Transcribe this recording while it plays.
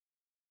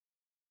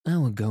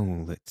Our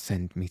goal at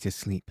Send Me to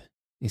Sleep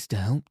is to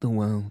help the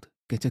world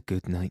get a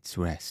good night's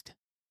rest.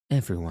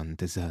 Everyone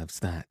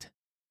deserves that.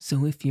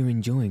 So if you're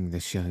enjoying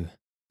the show,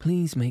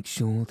 please make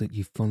sure that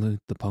you've followed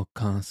the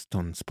podcast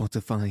on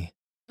Spotify,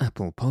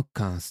 Apple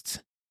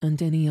Podcasts,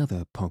 and any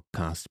other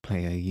podcast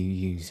player you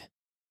use.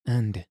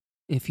 And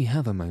if you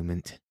have a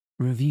moment,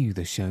 review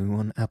the show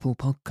on Apple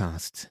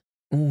Podcasts.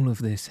 All of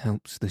this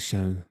helps the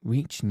show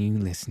reach new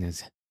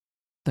listeners.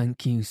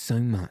 Thank you so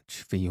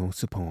much for your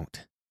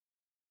support.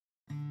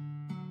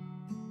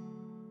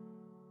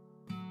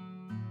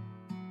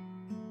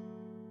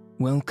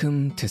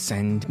 Welcome to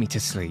Send Me to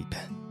Sleep,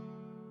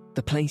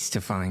 the place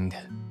to find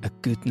a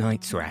good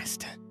night's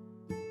rest.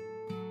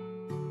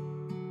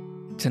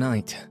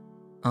 Tonight,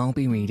 I'll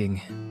be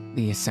reading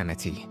The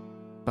Yosemite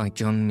by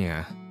John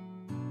Muir,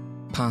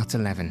 Part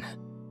 11,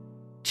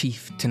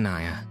 Chief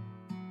Tenaya.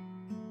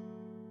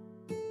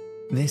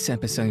 This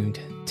episode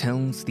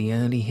tells the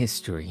early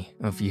history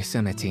of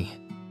Yosemite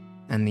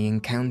and the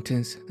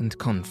encounters and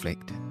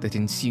conflict that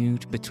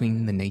ensued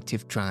between the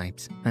native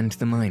tribes and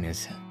the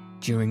miners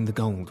during the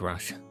gold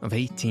rush of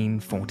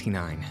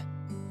 1849.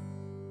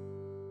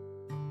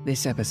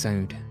 This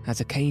episode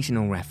has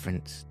occasional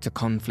reference to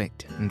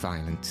conflict and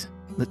violence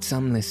that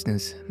some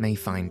listeners may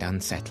find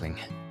unsettling.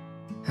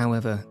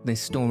 However, this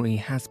story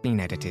has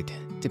been edited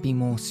to be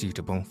more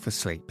suitable for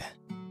sleep.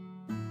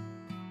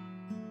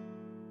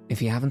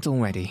 If you haven't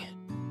already,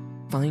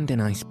 find a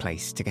nice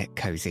place to get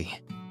cozy.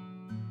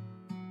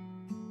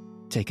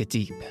 Take a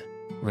deep,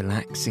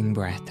 relaxing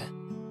breath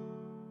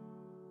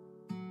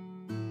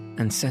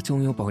and settle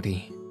your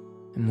body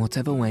in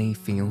whatever way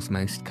feels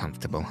most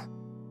comfortable.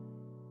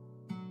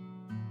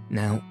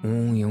 Now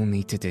all you'll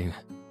need to do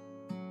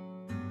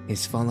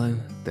is follow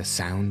the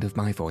sound of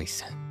my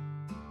voice.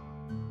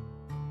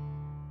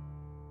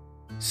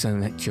 So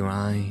let your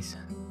eyes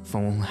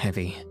fall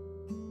heavy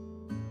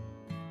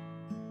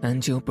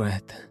and your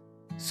breath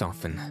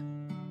soften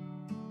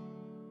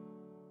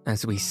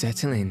as we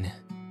settle in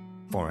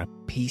for a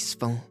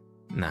peaceful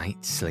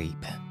night's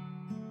sleep.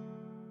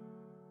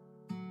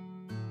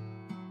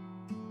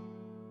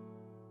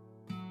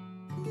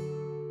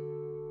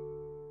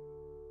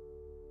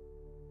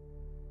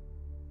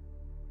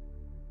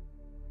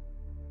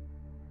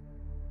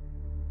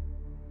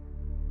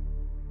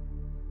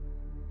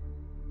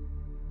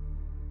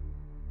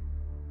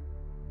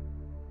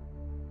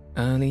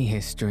 Early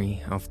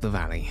history of the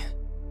valley.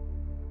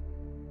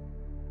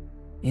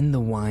 In the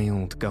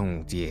wild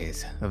gold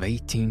years of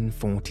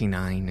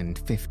 1849 and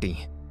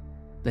 50,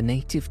 the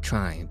native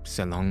tribes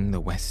along the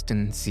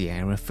western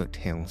Sierra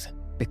foothills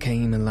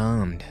became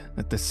alarmed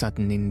at the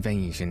sudden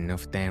invasion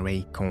of their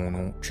acorn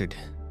orchard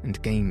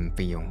and game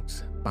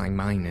fields by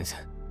miners,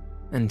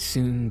 and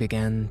soon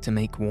began to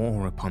make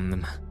war upon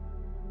them.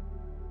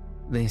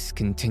 This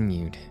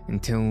continued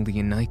until the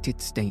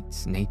United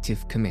States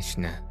Native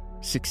Commissioner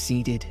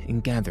succeeded in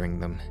gathering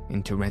them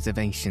into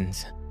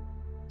reservations,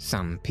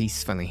 some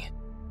peacefully,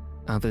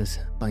 others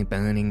by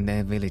burning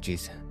their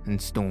villages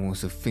and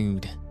stores of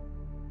food.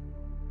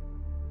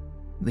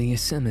 The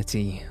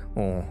Yosemite,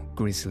 or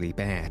grizzly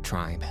bear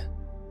tribe,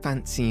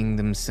 fancying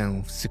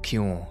themselves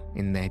secure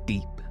in their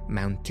deep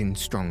mountain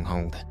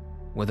stronghold,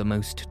 were the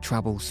most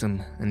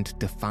troublesome and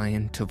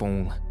defiant of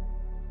all,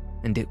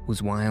 and it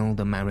was while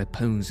the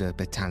Mariposa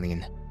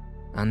Battalion,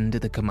 under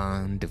the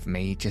command of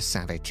Major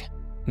Savage,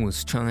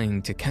 was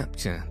trying to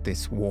capture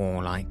this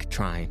warlike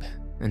tribe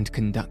and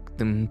conduct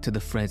them to the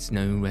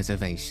Fresno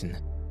Reservation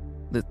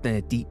that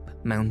their deep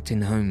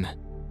mountain home,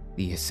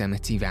 the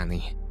Yosemite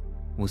Valley,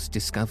 was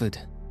discovered.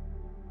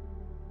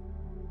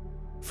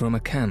 From a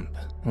camp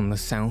on the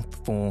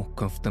South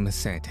Fork of the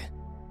Merced,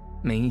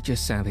 Major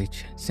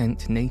Savage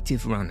sent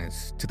native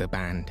runners to the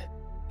band,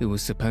 who were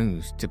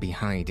supposed to be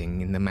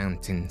hiding in the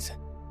mountains,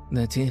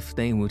 that if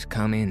they would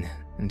come in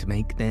and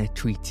make their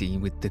treaty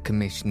with the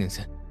commissioners,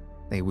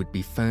 they would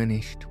be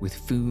furnished with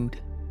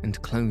food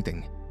and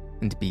clothing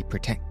and be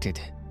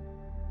protected.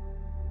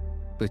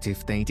 But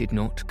if they did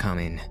not come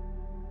in,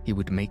 he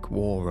would make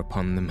war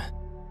upon them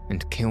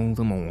and kill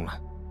them all.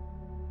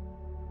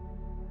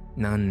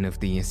 None of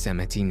the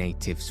Yosemite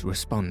natives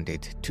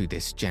responded to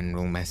this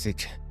general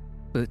message,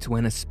 but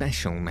when a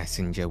special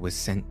messenger was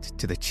sent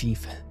to the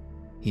chief,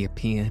 he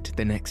appeared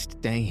the next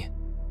day.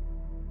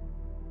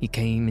 He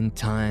came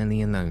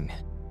entirely alone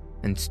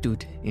and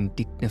stood in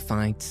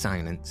dignified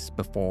silence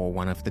before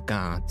one of the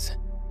guards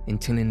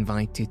until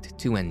invited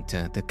to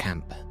enter the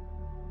camp.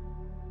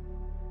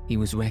 He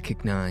was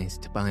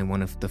recognized by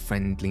one of the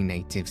friendly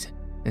natives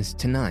as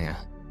Tenaya,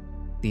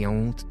 the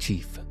old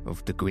chief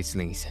of the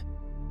Grizzlies,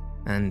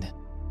 and,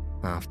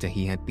 after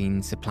he had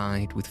been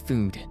supplied with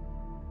food,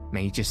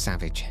 Major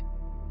Savage,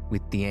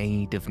 with the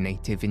aid of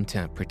native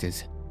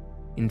interpreters,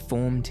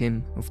 informed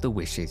him of the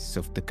wishes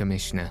of the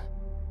commissioner.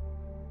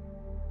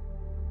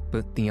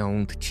 But the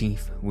old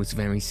chief was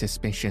very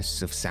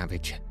suspicious of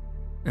Savage,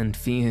 and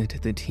feared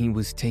that he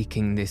was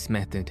taking this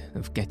method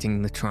of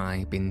getting the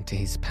tribe into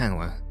his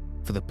power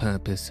for the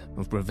purpose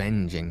of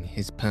revenging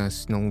his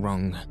personal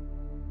wrong.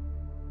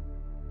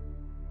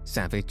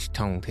 Savage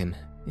told him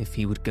if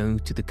he would go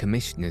to the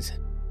commissioners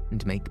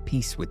and make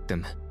peace with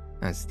them,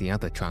 as the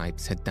other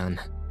tribes had done,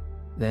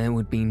 there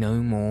would be no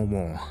more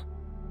war.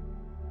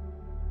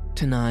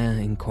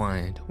 Tenaya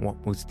inquired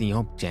what was the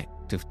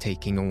object of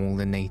taking all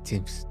the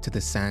natives to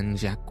the San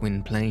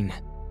Joaquin Plain.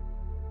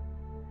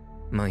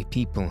 "My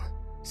people,"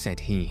 said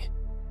he,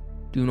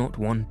 "do not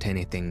want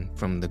anything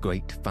from the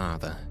Great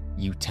Father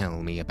you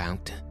tell me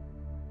about.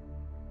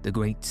 The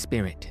Great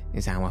Spirit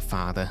is our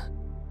Father,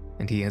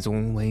 and he has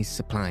always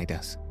supplied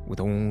us with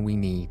all we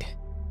need.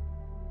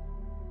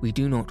 We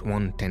do not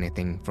want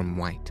anything from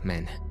white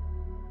men.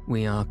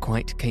 We are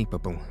quite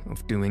capable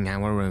of doing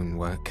our own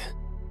work.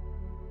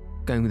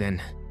 Go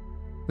then,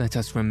 let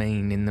us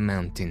remain in the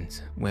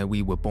mountains where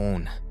we were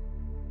born,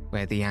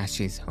 where the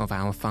ashes of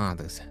our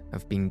fathers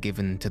have been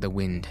given to the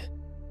wind.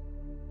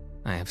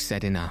 I have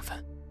said enough."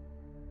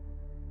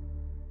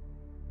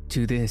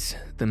 To this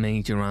the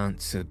Major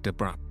answered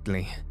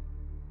abruptly,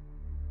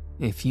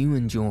 "If you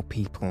and your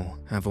people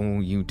have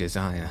all you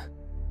desire,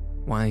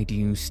 why do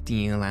you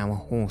steal our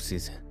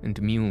horses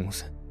and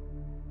mules?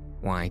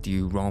 Why do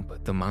you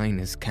rob the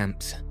miners'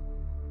 camps?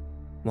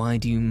 Why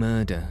do you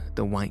murder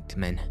the white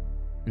men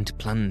and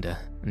plunder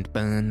and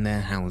burn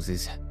their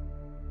houses?"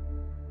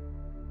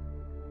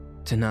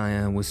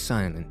 Tenaya was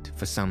silent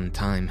for some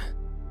time.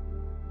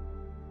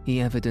 He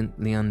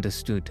evidently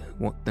understood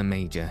what the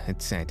Major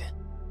had said,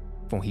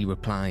 for he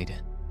replied,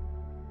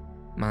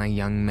 "My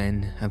young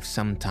men have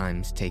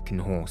sometimes taken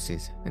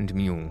horses and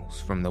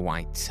mules from the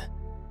whites.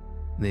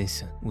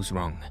 This was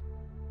wrong.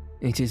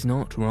 It is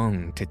not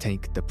wrong to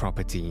take the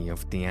property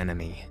of the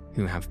enemy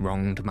who have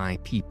wronged my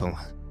people.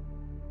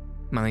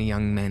 My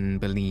young men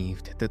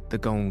believed that the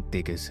gold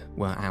diggers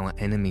were our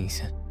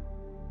enemies.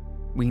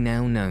 We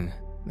now know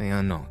they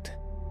are not,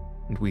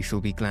 and we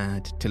shall be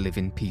glad to live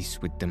in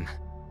peace with them.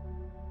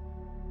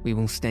 We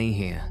will stay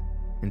here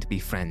and be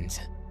friends.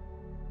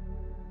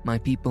 My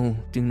people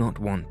do not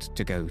want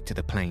to go to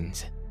the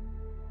plains.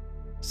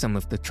 Some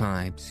of the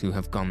tribes who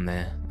have gone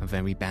there are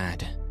very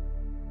bad.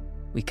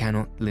 We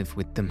cannot live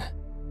with them.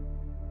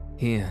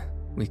 Here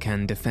we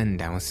can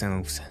defend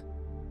ourselves."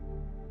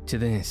 To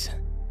this,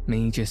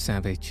 Major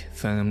Savage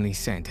firmly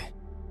said,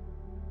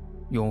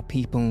 "Your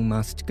people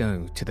must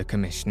go to the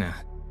commissioner.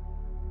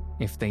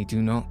 If they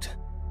do not,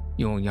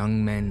 your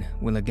young men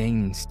will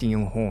again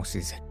steal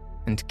horses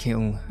and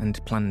kill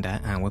and plunder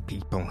our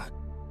people.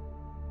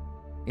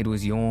 It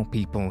was your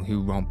people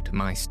who robbed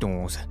my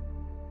stores,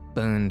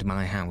 burned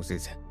my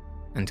houses,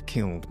 and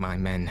killed my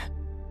men.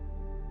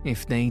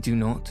 If they do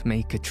not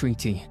make a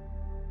treaty,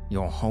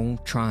 your whole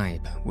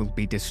tribe will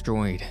be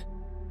destroyed.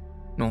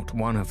 Not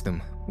one of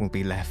them will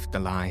be left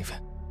alive."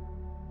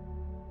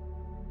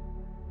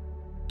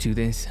 To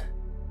this,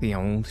 the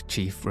old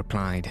chief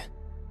replied,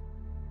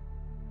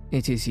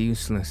 "It is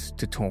useless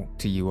to talk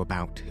to you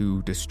about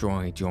who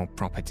destroyed your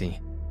property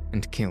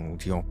and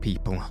killed your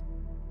people.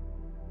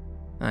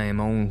 I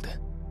am old,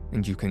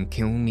 and you can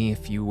kill me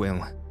if you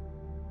will,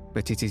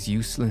 but it is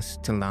useless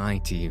to lie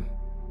to you.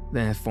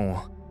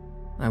 Therefore,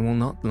 I will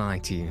not lie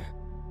to you,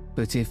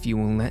 but if you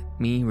will let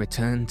me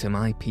return to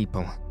my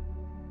people,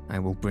 I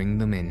will bring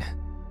them in."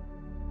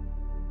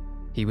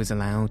 He was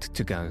allowed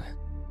to go.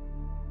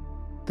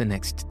 The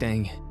next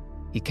day,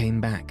 he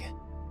came back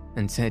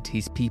and said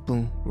his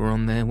people were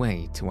on their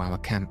way to our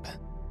camp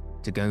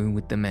to go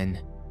with the men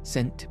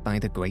sent by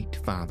the Great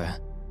Father,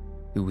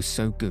 who was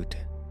so good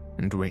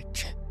and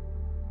rich.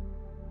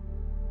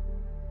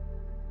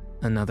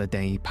 Another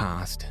day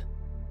passed,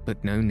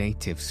 but no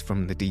natives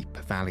from the deep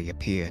valley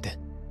appeared.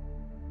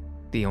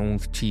 The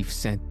old chief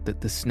said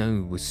that the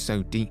snow was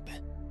so deep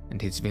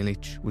and his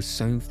village was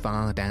so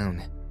far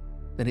down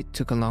that it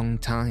took a long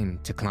time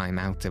to climb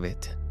out of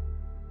it.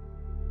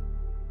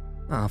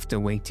 After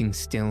waiting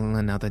still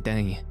another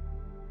day,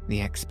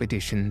 the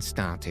expedition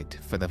started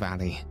for the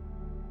valley.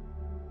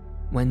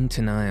 When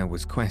Tenaya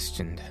was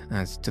questioned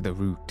as to the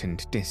route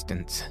and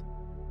distance,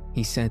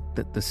 he said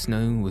that the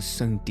snow was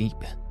so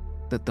deep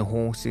that the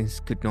horses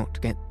could not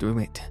get through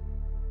it.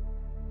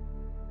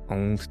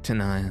 Old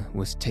Tenaya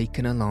was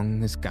taken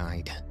along as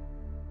guide.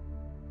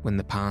 When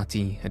the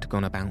party had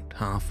gone about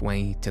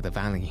halfway to the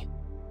valley,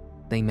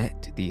 they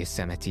met the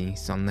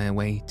Yosemites on their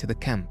way to the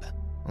camp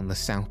on the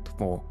South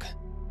Fork.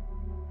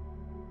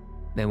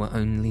 There were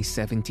only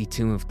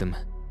 72 of them,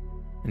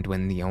 and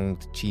when the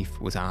old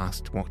chief was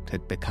asked what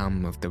had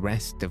become of the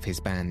rest of his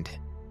band,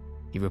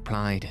 he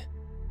replied,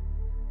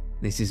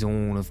 "This is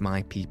all of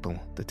my people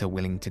that are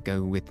willing to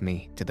go with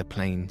me to the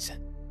plains.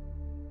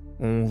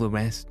 All the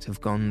rest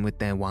have gone with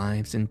their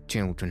wives and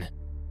children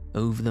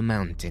over the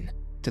mountain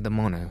to the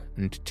Mono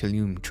and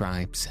Tulum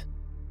tribes."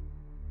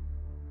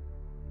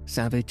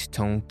 Savage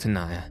told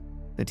Tenaya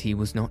that he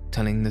was not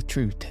telling the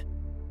truth,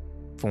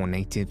 for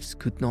natives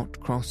could not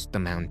cross the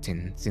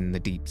mountains in the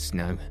deep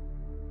snow,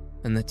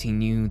 and that he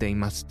knew they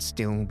must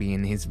still be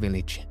in his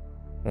village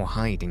or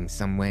hiding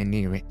somewhere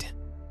near it.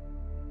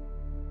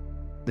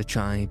 The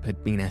tribe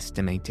had been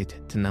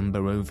estimated to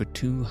number over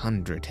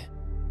 200.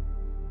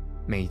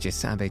 Major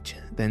Savage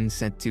then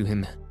said to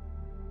him,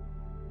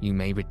 "You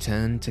may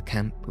return to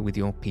camp with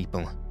your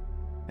people,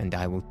 and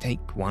I will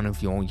take one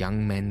of your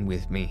young men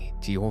with me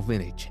to your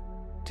village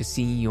to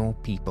see your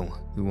people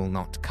who will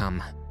not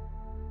come.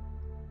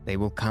 They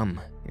will come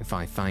if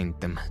I find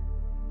them."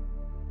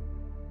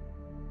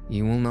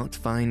 "You will not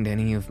find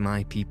any of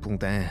my people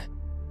there,"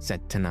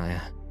 said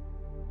Tenaya.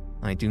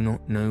 "I do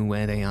not know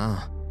where they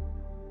are.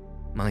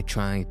 My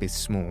tribe is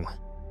small.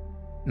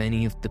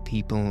 Many of the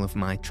people of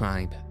my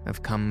tribe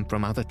have come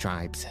from other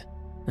tribes,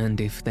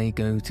 and if they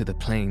go to the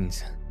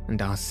plains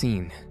and are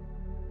seen,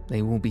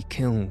 they will be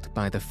killed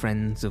by the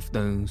friends of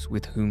those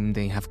with whom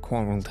they have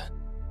quarreled.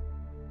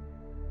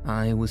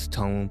 I was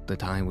told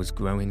that I was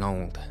growing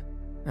old,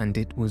 and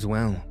it was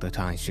well that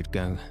I should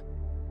go,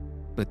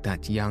 but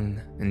that young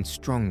and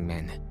strong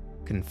men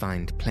can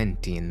find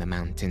plenty in the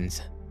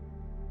mountains.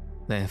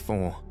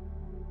 Therefore,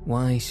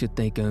 why should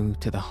they go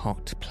to the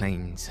hot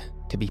plains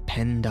to be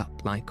penned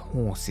up like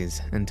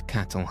horses and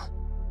cattle?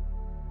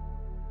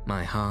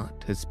 My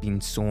heart has been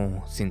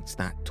sore since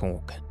that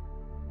talk,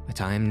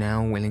 but I am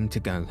now willing to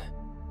go,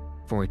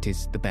 for it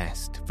is the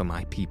best for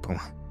my people."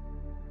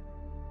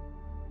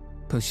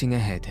 Pushing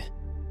ahead,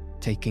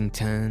 taking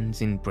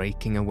turns in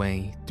breaking a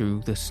way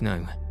through the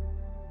snow,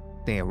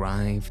 they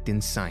arrived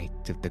in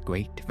sight of the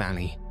great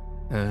valley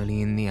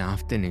early in the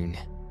afternoon,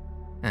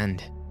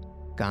 and,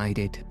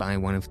 guided by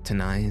one of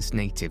Tenaya's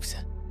natives,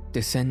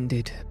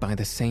 descended by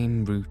the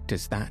same route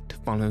as that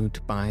followed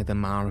by the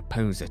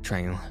Mariposa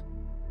Trail,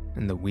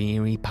 and the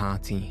weary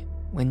party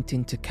went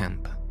into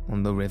camp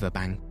on the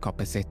riverbank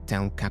opposite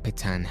El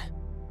Capitan.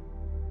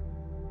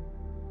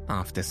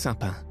 After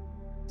supper,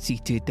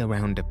 seated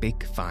around a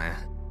big fire,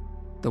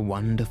 the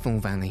wonderful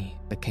valley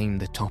became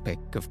the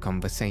topic of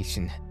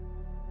conversation,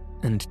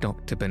 and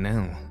Dr.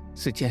 Burnell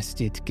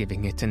suggested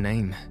giving it a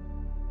name.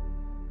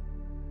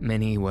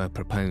 Many were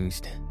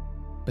proposed,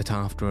 but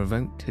after a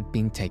vote had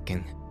been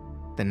taken,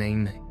 the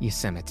name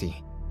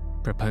Yosemite,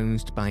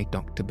 proposed by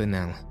Dr.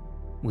 Burnell,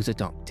 was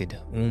adopted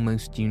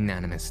almost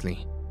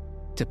unanimously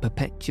to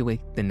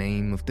perpetuate the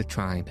name of the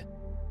tribe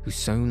who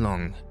so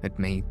long had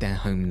made their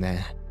home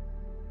there.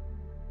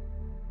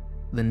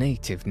 The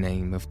native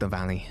name of the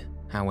valley,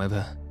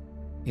 however,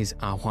 is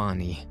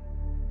Ahwahnee.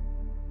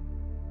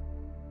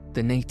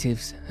 The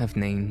natives have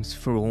names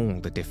for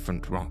all the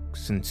different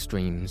rocks and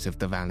streams of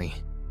the valley,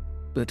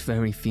 but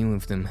very few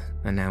of them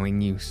are now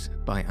in use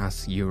by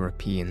us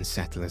European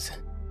settlers.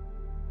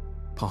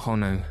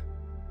 Pohono,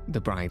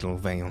 the Bridal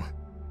Veil,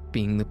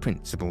 being the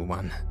principal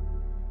one.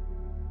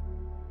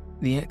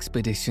 The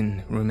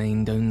expedition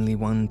remained only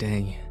 1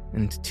 day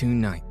and 2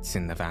 nights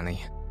in the valley,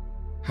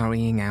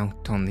 hurrying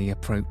out on the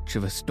approach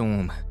of a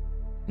storm,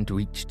 and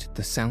reached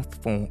the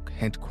South Fork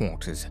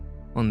headquarters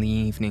on the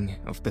evening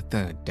of the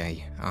 3rd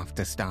day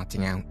after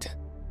starting out.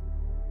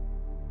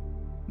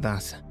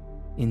 Thus,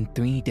 in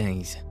 3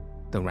 days,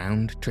 the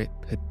round trip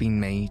had been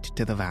made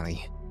to the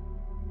valley.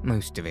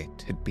 Most of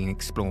it had been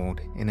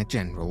explored in a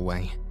general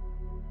way,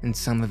 and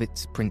some of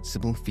its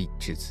principal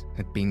features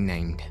had been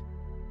named.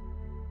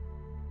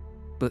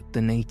 But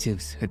the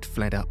natives had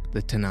fled up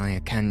the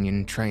Tenaya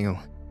Canyon Trail,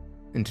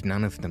 and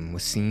none of them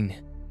was seen,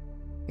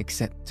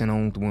 except an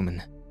old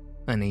woman,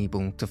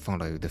 unable to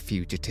follow the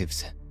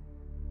fugitives.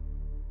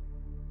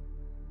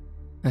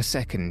 A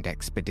second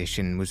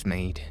expedition was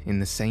made in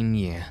the same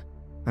year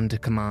under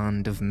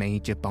command of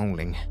Major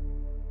Bowling.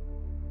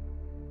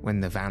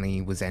 When the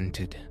valley was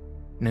entered,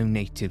 no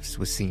natives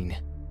were seen,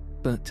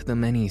 but the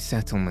many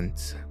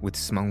settlements with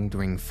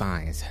smouldering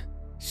fires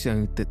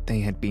showed that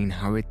they had been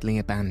hurriedly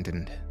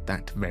abandoned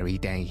that very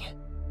day.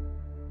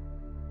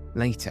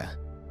 Later,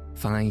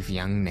 5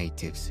 young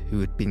natives who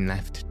had been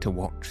left to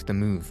watch the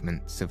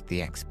movements of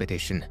the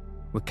expedition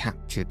were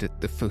captured at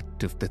the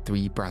foot of the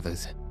 3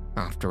 brothers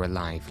after a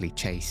lively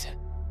chase.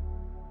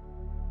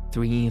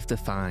 3 of the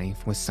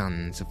 5 were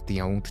sons of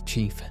the old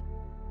chief,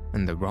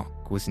 and the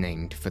rock was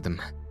named for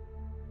them.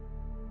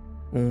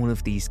 All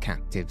of these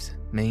captives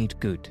made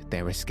good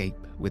their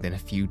escape within a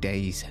few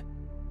days,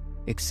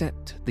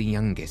 except the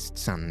youngest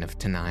son of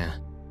Tenaya,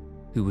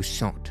 who was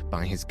shot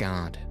by his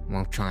guard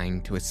while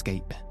trying to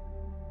escape.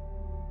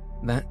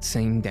 That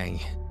same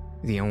day,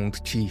 the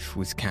old chief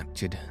was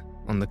captured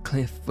on the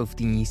cliff of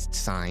the east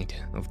side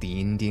of the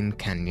Indian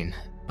Canyon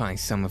by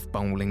some of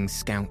Bowling's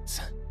scouts.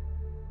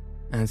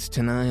 As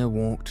Tenaya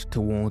walked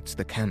towards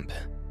the camp,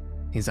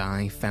 his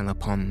eye fell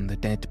upon the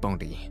dead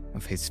body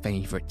of his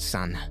favourite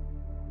son.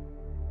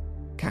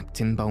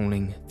 Captain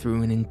Bowling,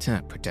 through an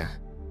interpreter,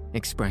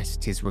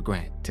 expressed his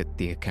regret at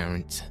the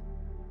occurrence,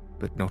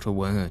 but not a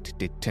word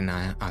did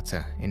Tenaya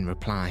utter in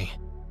reply.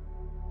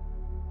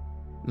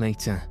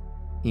 Later,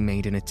 he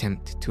made an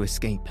attempt to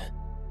escape,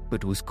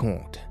 but was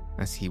caught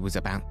as he was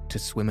about to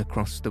swim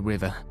across the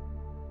river.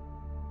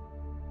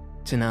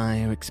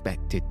 Tenaya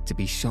expected to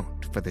be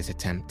shot for this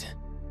attempt,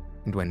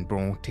 and when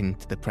brought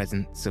into the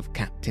presence of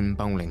Captain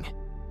Bowling,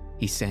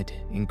 he said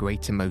in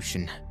great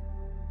emotion,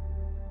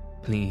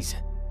 "Please,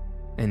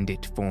 end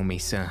it for me,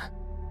 sir.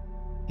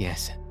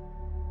 Yes,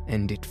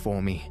 end it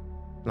for me,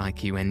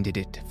 like you ended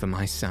it for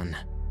my son,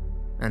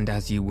 and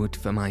as you would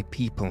for my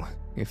people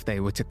if they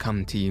were to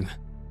come to you."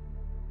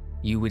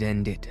 You would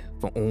end it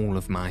for all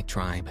of my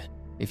tribe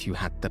if you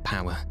had the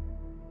power.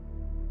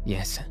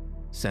 Yes,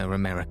 Sir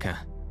America,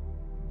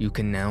 you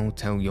can now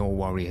tell your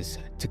warriors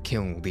to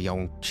kill the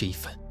old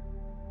chief.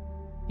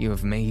 You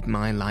have made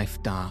my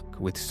life dark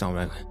with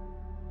sorrow.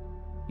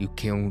 You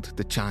killed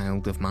the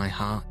child of my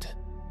heart.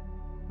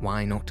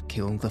 Why not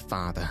kill the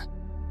father?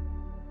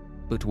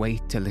 But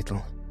wait a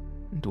little,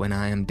 and when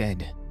I am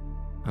dead,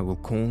 I will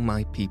call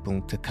my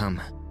people to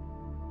come,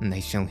 and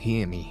they shall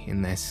hear me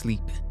in their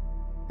sleep,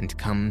 and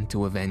come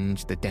to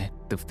avenge the death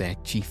of their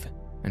chief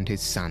and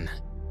his son.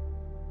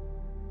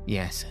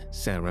 Yes,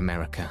 Sir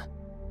America,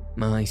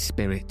 my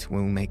spirit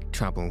will make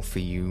trouble for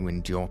you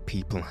and your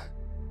people,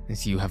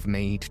 as you have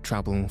made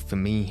trouble for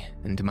me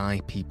and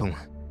my people.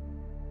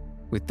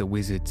 With the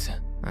wizards,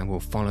 I will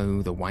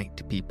follow the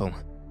white people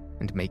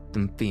and make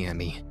them fear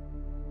me.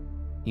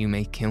 You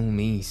may kill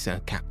me, Sir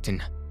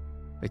Captain,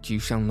 but you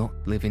shall not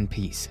live in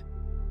peace.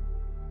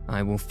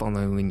 I will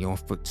follow in your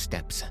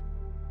footsteps.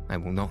 I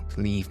will not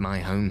leave my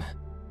home,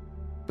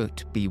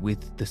 but be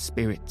with the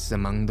spirits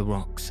among the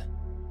rocks,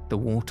 the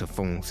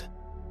waterfalls,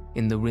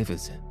 in the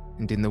rivers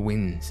and in the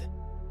winds.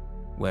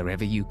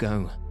 Wherever you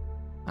go,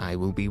 I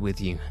will be with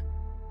you.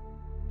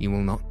 You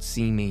will not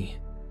see me,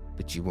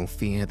 but you will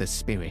fear the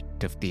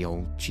spirit of the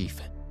old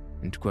chief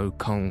and grow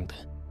cold.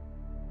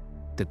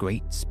 The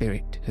Great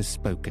Spirit has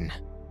spoken.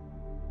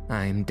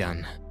 I am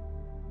done.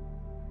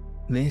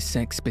 This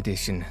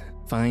expedition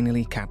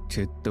finally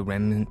captured the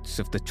remnants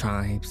of the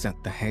tribes at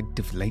the head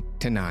of Lake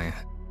Tenaya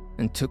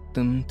and took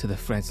them to the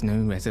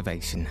Fresno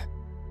Reservation,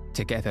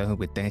 together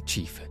with their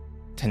chief,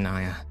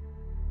 Tenaya.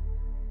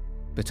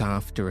 But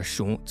after a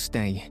short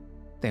stay,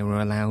 they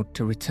were allowed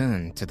to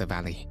return to the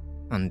valley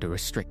under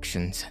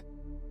restrictions.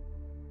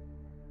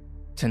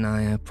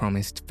 Tenaya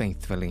promised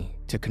faithfully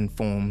to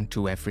conform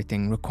to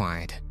everything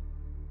required,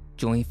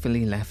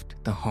 joyfully left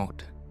the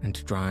hot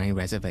and dry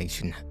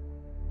reservation,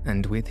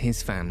 and with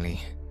his family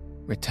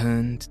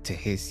returned to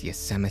his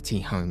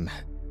Yosemite home.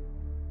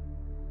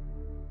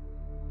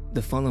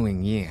 The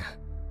following year,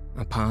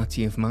 a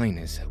party of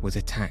miners was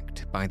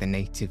attacked by the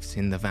natives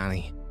in the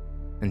valley,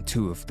 and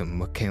 2 of them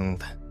were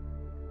killed.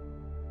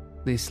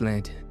 This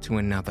led to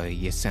another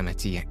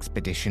Yosemite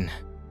expedition.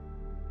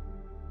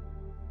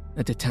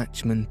 A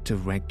detachment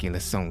of regular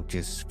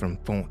soldiers from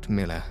Fort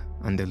Miller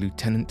under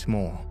Lieutenant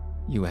Moore,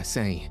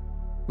 USA,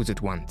 was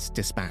at once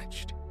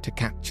dispatched to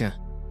capture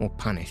or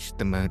punish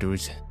the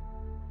murderers.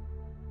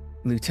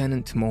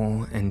 Lieutenant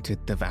Moore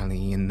entered the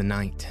valley in the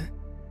night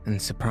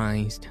and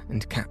surprised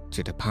and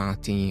captured a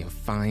party of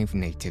 5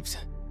 natives.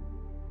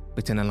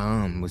 But an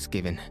alarm was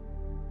given,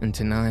 and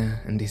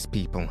Tenaya and his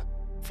people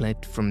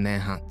fled from their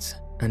huts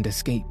and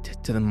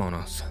escaped to the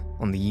Monos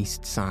on the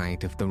east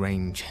side of the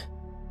range.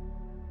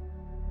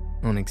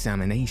 On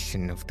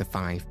examination of the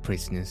 5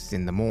 prisoners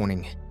in the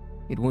morning,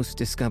 it was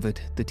discovered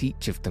that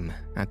each of them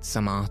had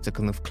some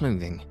article of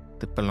clothing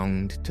that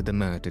belonged to the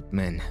murdered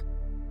men.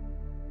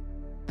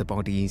 The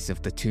bodies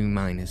of the 2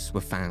 miners were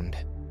found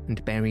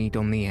and buried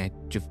on the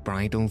edge of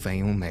Bridal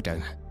Veil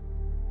Meadow.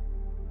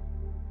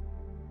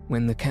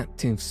 When the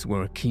captives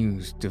were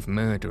accused of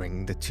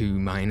murdering the 2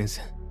 miners,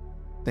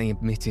 they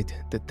admitted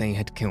that they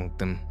had killed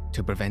them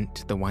to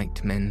prevent the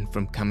white men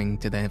from coming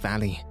to their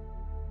valley,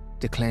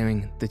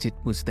 declaring that it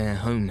was their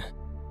home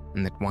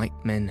and that white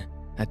men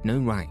had no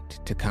right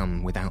to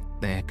come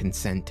without their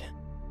consent.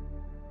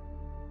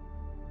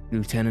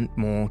 Lieutenant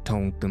Moore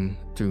told them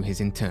through his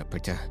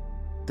interpreter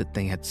that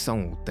they had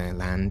sold their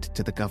land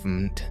to the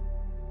government,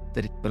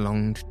 that it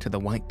belonged to the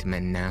white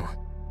men now,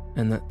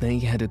 and that they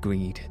had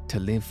agreed to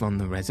live on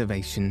the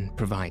reservation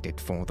provided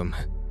for them.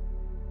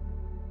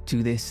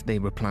 To this they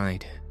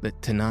replied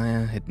that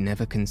Tenaya had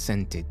never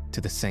consented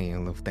to the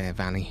sale of their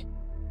valley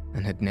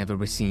and had never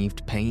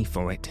received pay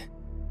for it.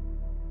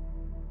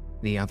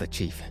 The other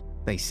chief,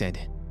 they said,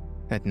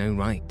 had no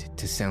right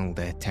to sell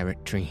their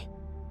territory.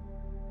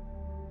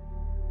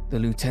 The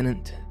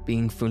lieutenant,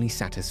 being fully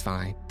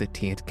satisfied that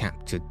he had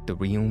captured the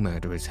real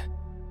murderers,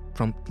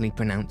 promptly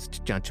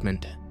pronounced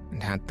judgment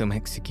and had them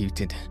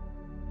executed.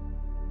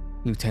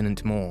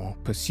 Lieutenant Moore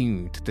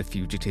pursued the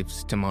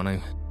fugitives to Mono,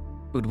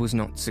 but was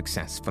not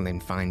successful in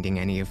finding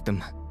any of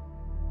them.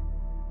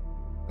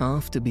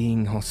 After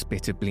being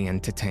hospitably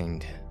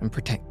entertained and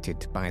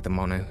protected by the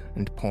Mono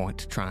and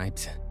Port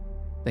tribes,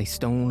 they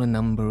stole a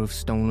number of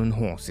stolen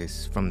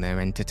horses from their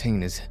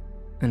entertainers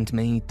and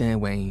made their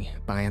way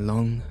by a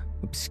long,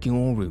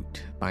 obscure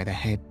route by the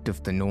head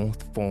of the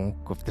North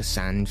Fork of the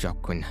San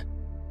Joaquin,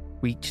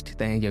 reached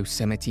their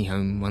Yosemite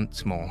home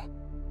once more,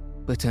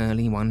 but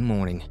early one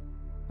morning,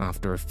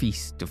 after a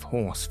feast of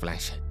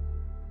horseflesh,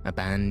 a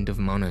band of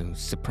Monos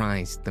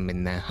surprised them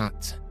in their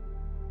huts,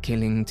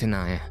 killing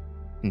Tenaya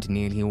and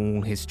nearly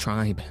all his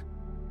tribe.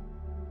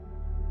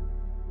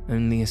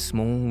 Only a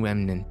small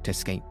remnant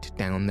escaped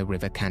down the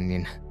river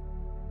canyon.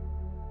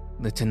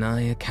 The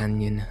Tenaya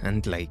Canyon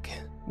and Lake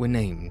were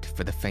named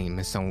for the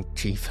famous old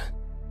chief.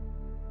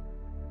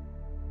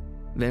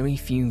 Very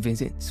few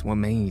visits were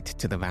made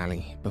to the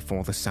valley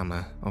before the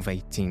summer of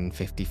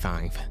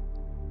 1855,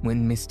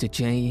 when Mr.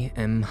 J.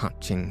 M.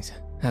 Hutchings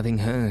having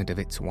heard of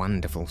its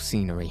wonderful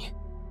scenery,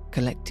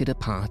 collected a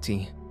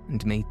party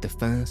and made the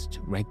first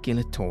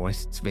regular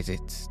tourists'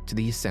 visits to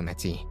the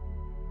Yosemite,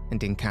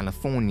 and in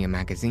California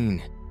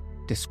magazine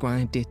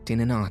described it in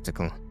an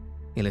article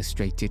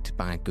illustrated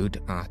by a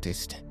good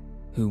artist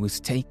who was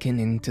taken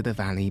into the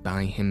valley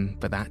by him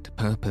for that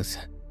purpose.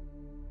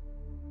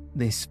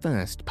 This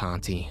first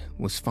party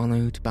was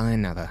followed by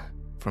another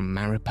from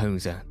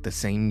Mariposa the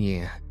same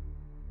year,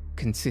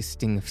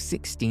 consisting of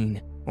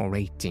 16 or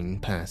 18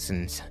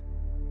 persons.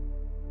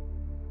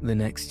 The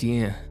next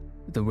year,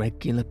 the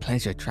regular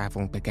pleasure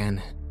travel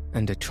began,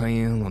 and a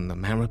trail on the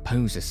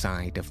Mariposa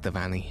side of the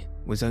valley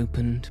was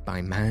opened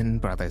by Mann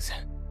Brothers.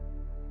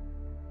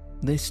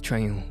 This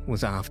trail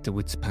was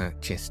afterwards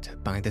purchased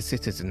by the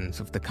citizens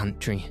of the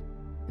country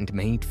and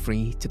made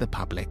free to the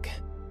public.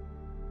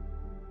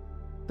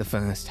 The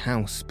first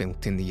house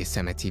built in the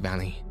Yosemite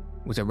Valley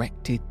was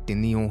erected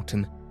in the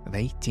autumn of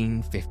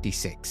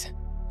 1856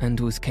 and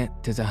was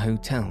kept as a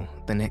hotel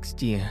the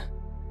next year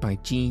by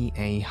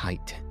G.A.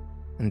 Height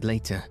and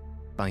later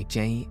by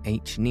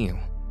J.H. Neal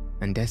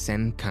and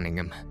S.M.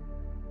 Cunningham.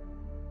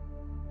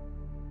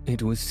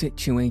 It was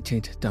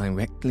situated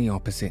directly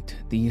opposite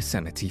the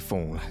Yosemite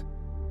Fall.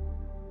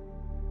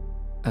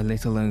 A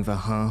little over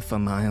half a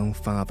mile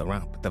farther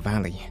up the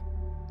valley,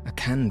 a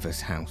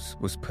canvas house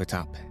was put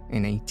up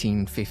in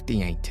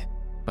 1858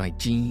 by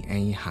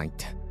G.A.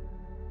 Height.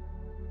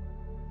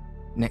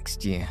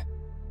 Next year,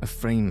 a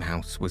frame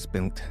house was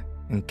built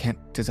and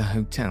kept as a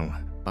hotel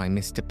by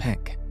Mr.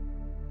 Peck,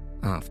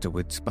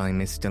 afterwards by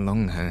Mr.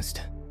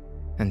 Longhurst,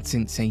 and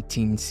since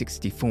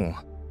 1864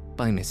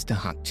 by Mr.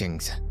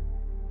 Hutchings.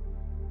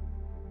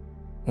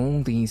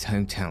 All these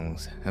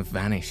hotels have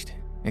vanished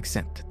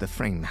except the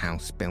frame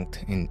house built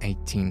in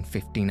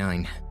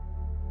 1859,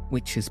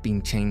 which has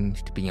been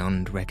changed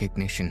beyond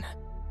recognition.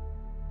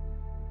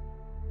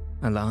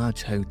 A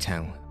large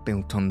hotel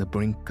built on the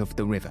brink of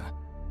the river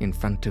in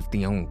front of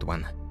the old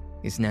one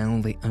is now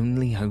the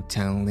only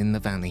hotel in the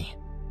valley.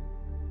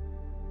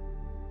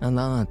 A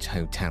large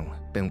hotel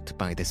built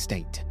by the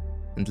state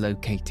and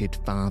located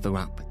farther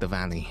up the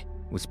valley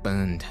was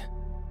burned.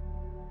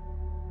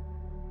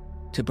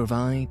 To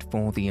provide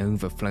for the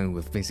overflow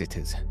of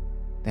visitors,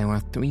 there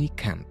are 3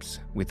 camps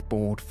with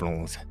board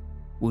floors,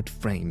 wood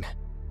frame,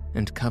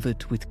 and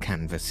covered with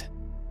canvas,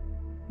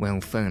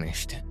 well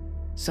furnished,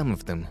 some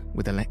of them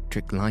with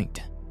electric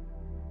light.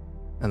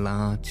 A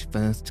large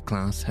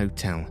first-class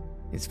hotel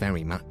is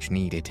very much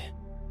needed.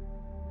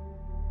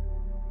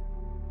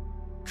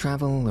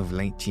 Travel of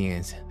late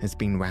years has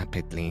been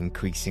rapidly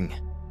increasing,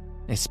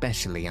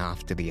 especially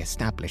after the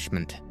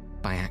establishment,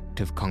 by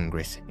Act of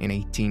Congress in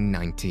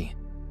 1890,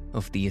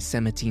 of the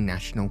Yosemite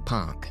National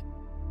Park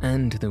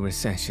and the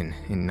recession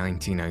in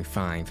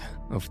 1905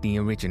 of the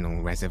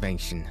original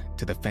reservation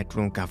to the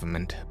federal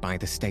government by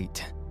the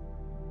state.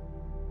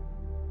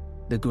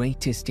 The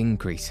greatest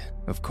increase,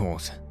 of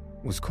course,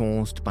 was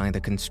caused by the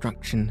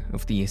construction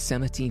of the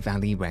Yosemite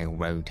Valley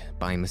Railroad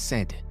by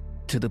Merced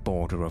to the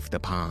border of the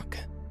park,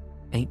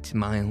 8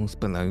 miles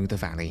below the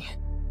valley.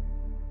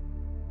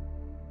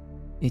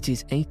 It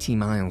is 80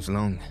 miles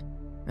long,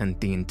 and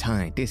the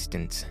entire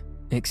distance,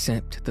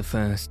 except the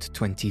first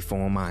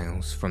 24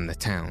 miles from the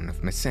town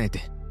of Merced,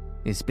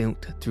 is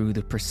built through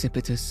the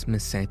precipitous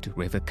Merced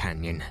River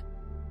Canyon.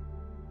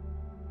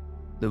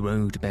 The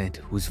roadbed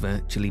was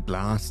virtually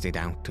blasted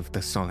out of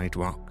the solid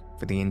rock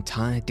for the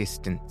entire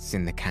distance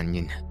in the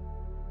canyon.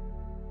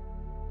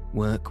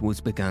 Work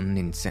was begun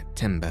in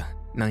September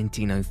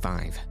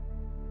 1905,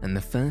 and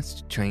the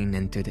first train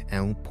entered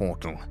El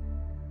Portal,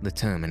 the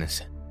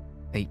terminus,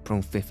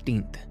 April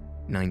 15th,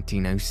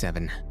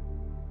 1907.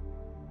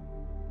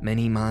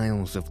 Many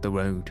miles of the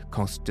road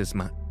cost as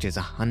much as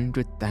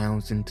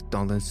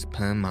 $100,000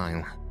 per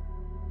mile.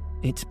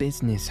 Its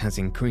business has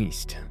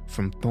increased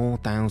from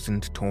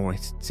 4,000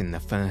 tourists in the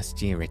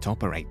first year it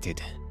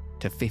operated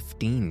to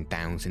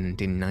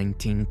 15,000 in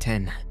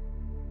 1910.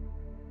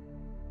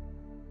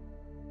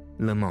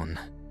 Lamon.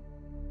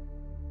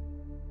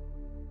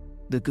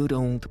 The good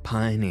old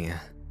pioneer,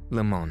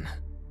 Lamon,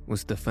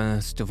 was the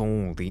first of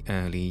all the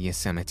early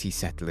Yosemite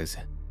settlers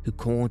who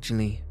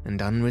cordially and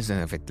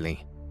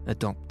unreservedly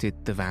adopted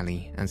the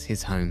valley as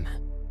his home.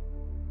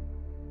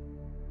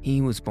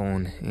 He was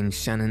born in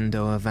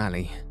Shenandoah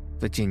Valley,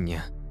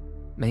 Virginia,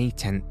 May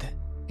 10,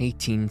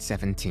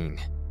 1817,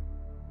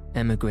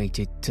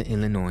 emigrated to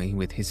Illinois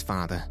with his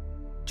father,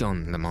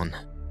 John Lamon,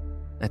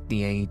 at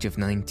the age of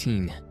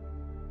 19,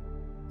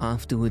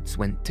 afterwards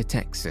went to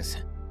Texas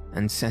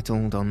and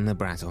settled on the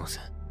Brazos,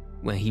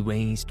 where he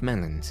raised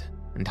melons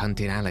and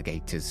hunted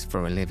alligators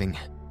for a living.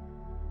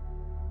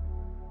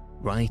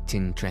 Right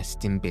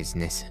interest in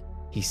business,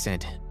 he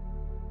said,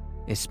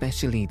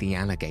 especially the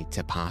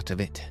alligator part of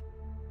it.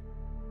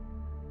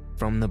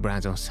 From the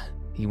Brazos,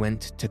 he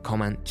went to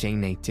Comanche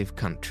native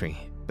country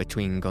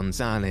between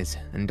Gonzales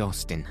and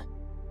Austin,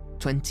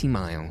 20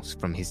 miles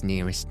from his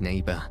nearest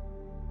neighbor.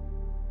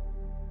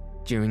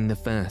 During the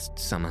first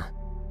summer,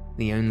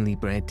 the only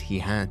bread he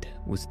had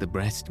was the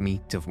breast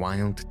meat of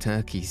wild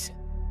turkeys.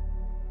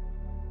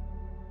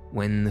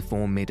 When the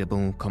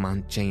formidable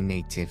Comanche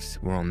natives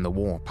were on the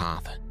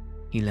warpath,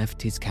 he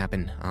left his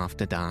cabin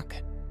after dark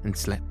and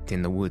slept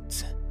in the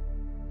woods.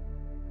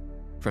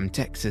 From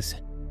Texas,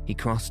 he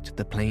crossed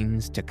the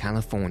plains to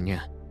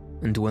California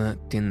and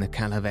worked in the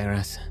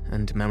Calaveras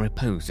and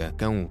Mariposa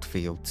gold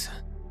fields.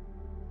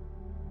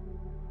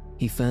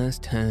 He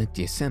first heard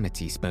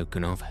Yosemite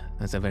spoken of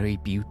as a very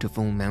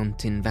beautiful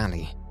mountain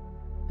valley,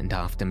 and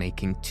after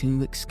making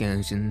 2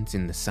 excursions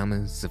in the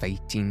summers of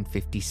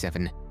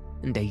 1857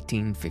 and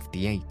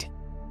 1858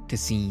 to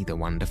see the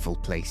wonderful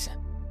place,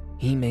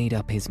 he made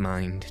up his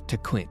mind to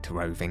quit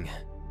roving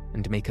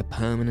and make a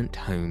permanent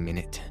home in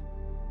it.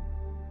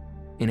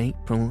 In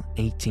April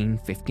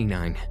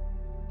 1859,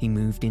 he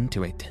moved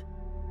into it,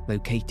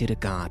 located a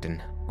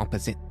garden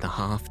opposite the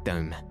Half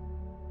Dome,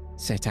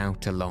 set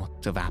out a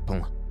lot of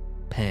apple,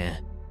 pear,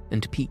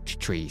 and peach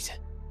trees,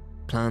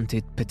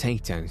 planted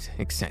potatoes,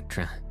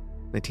 etc.,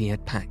 that he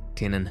had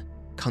packed in an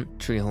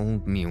country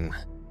old mule,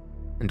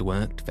 and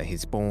worked for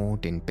his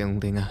board in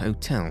building a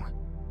hotel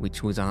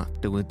which was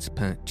afterwards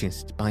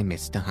purchased by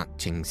Mr.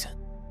 Hutchings.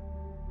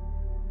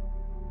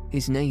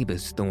 His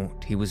neighbours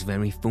thought he was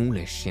very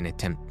foolish in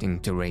attempting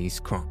to raise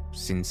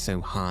crops in so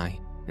high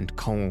and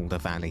cold a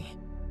valley,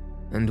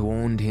 and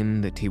warned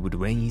him that he would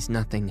raise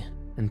nothing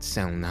and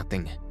sell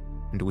nothing,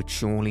 and would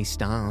surely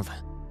starve.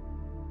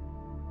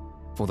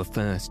 For the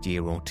first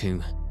year or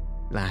 2,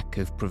 lack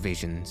of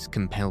provisions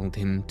compelled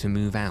him to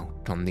move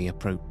out on the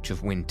approach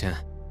of winter.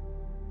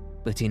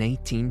 But in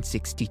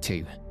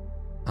 1862,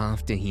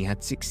 after he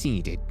had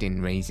succeeded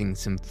in raising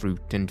some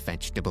fruit and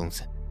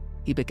vegetables,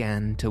 he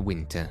began to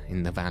winter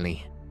in the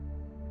valley.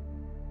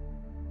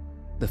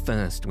 The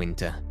first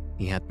winter,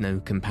 he had no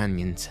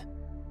companions,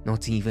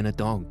 not even a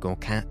dog or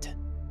cat,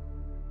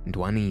 and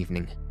one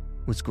evening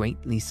was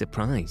greatly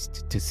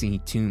surprised to see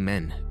 2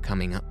 men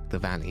coming up the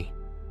valley.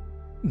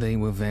 They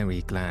were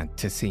very glad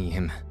to see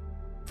him,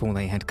 for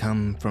they had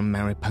come from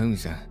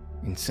Mariposa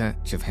in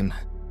search of him,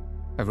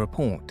 a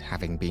report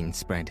having been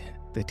spread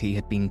that he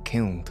had been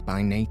killed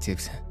by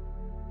natives.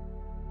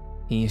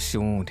 He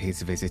assured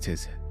his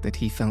visitors that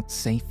he felt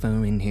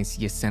safer in his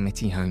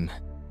Yosemite home,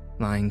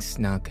 lying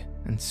snug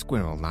and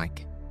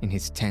squirrel-like in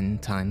his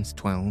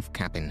 10x12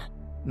 cabin,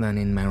 than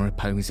in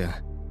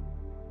Mariposa.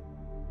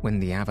 When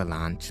the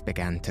avalanche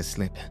began to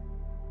slip,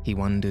 he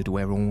wondered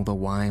where all the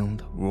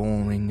wild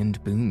roaring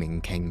and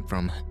booming came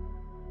from,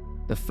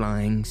 the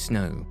flying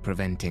snow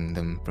preventing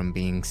them from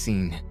being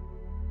seen.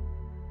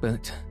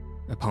 But,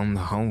 upon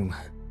the whole,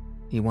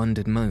 he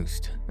wondered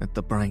most at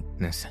the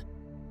brightness,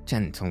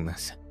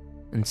 gentleness,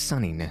 and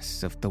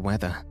sunniness of the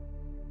weather,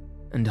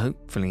 and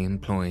hopefully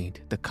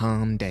employed the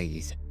calm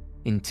days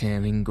in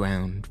tearing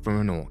ground for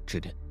an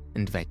orchard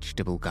and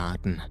vegetable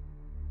garden.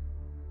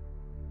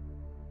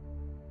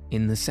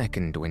 In the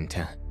second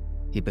winter,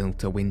 he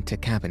built a winter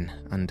cabin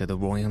under the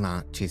Royal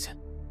Arches,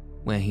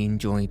 where he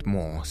enjoyed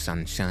more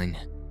sunshine.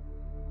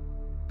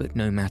 But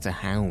no matter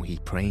how he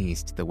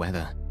praised the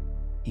weather,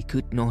 he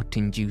could not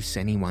induce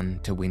anyone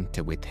to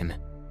winter with him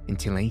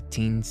until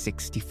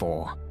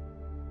 1864.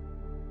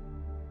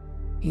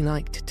 He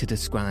liked to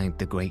describe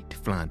the Great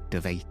Flood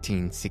of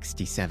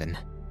 1867,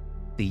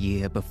 the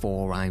year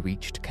before I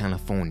reached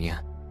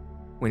California,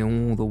 when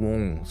all the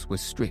walls were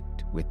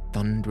stripped with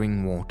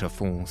thundering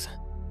waterfalls.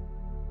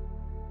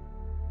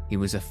 He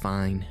was a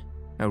fine,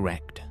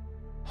 erect,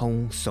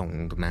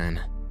 whole-souled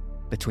man,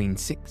 between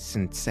 6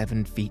 and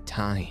 7 feet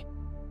high,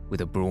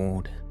 with a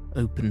broad,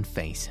 open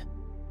face,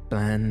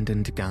 bland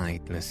and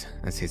guideless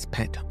as his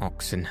pet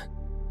oxen.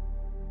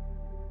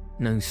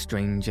 No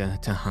stranger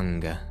to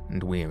hunger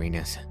and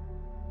weariness,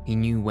 he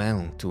knew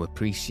well to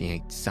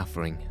appreciate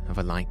suffering of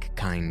a like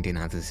kind in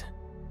others,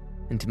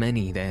 and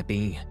many there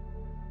be,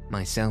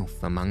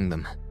 myself among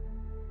them,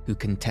 who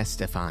can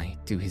testify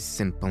to his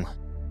simple,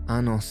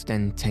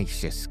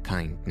 unostentatious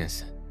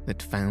kindness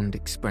that found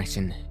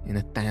expression in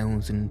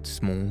 1,000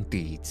 small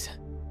deeds.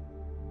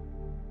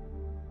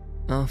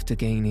 After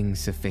gaining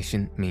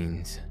sufficient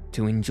means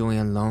to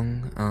enjoy a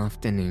long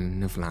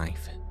afternoon of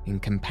life in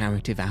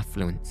comparative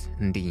affluence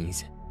and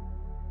ease,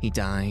 he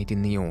died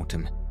in the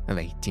autumn of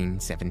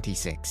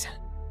 1876.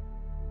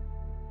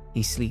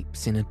 He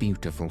sleeps in a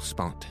beautiful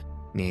spot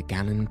near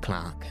Gallon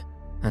Clark,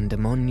 and a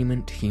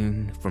monument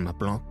hewn from a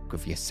block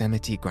of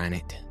Yosemite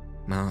granite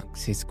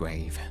marks his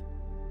grave.